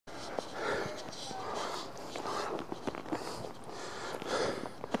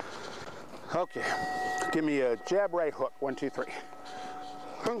Okay, give me a jab right hook. 1, 2, 3.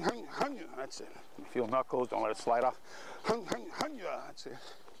 That's it. You feel knuckles, don't let it slide off. That's it.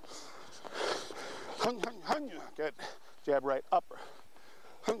 Good. Jab right upper.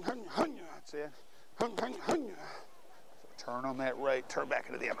 That's it. Turn on that right, turn back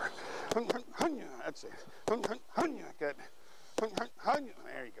into the upper. That's it. Good. There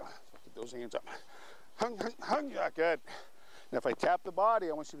you go. Keep those hands up. Good. Now if I tap the body,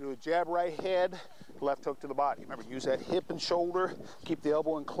 I want you to do a jab right head, left hook to the body. Remember, use that hip and shoulder, keep the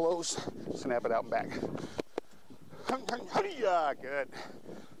elbow in close, snap it out and back. Good.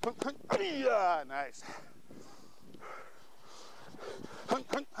 Nice.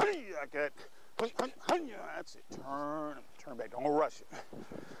 Good. That's it. Turn back. Don't rush it.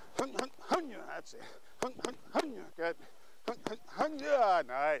 That's it. Good.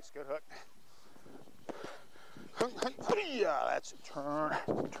 Nice. Good hook. That's it.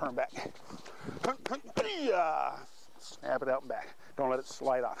 Turn back. Snap it out and back. Don't let it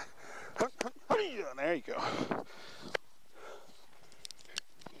slide off. There you go.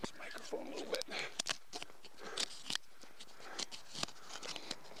 This microphone a little bit.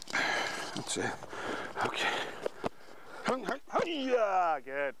 That's it. Okay.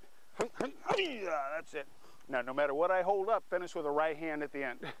 Good. That's it. Now, no matter what I hold up, finish with a right hand at the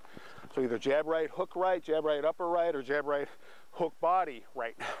end. So either jab right, hook right, jab right, upper right, or jab right, hook body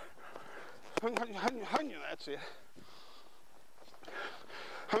right. That's it.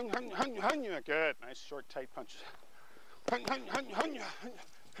 Good. Nice short, tight punches. Good.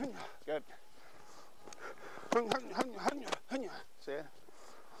 That's it.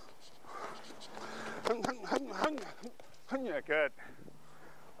 Good.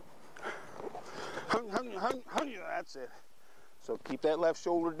 That's it. So keep that left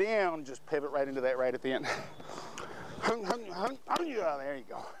shoulder down, just pivot right into that right at the end. There you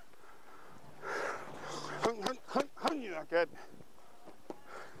go. Good.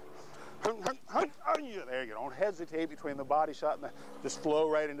 There you go. Don't hesitate between the body shot and just flow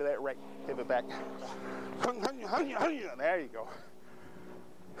right into that right. Pivot back. There you go.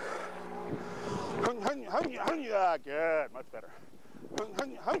 Good. Much better.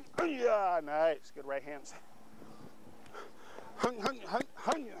 Nice. Good right hands.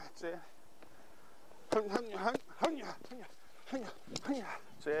 That's it. That's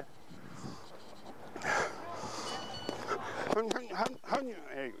it.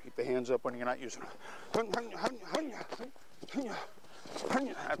 There you go. Keep the hands up when you're not using them.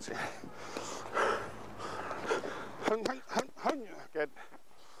 That's it.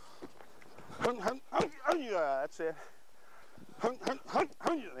 Good. That's it.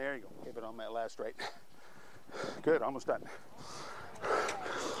 There you go. Keep it on that last right. Good. Almost done.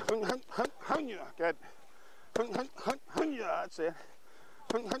 Good. That's it.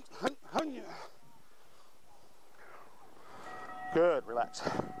 Good. Relax.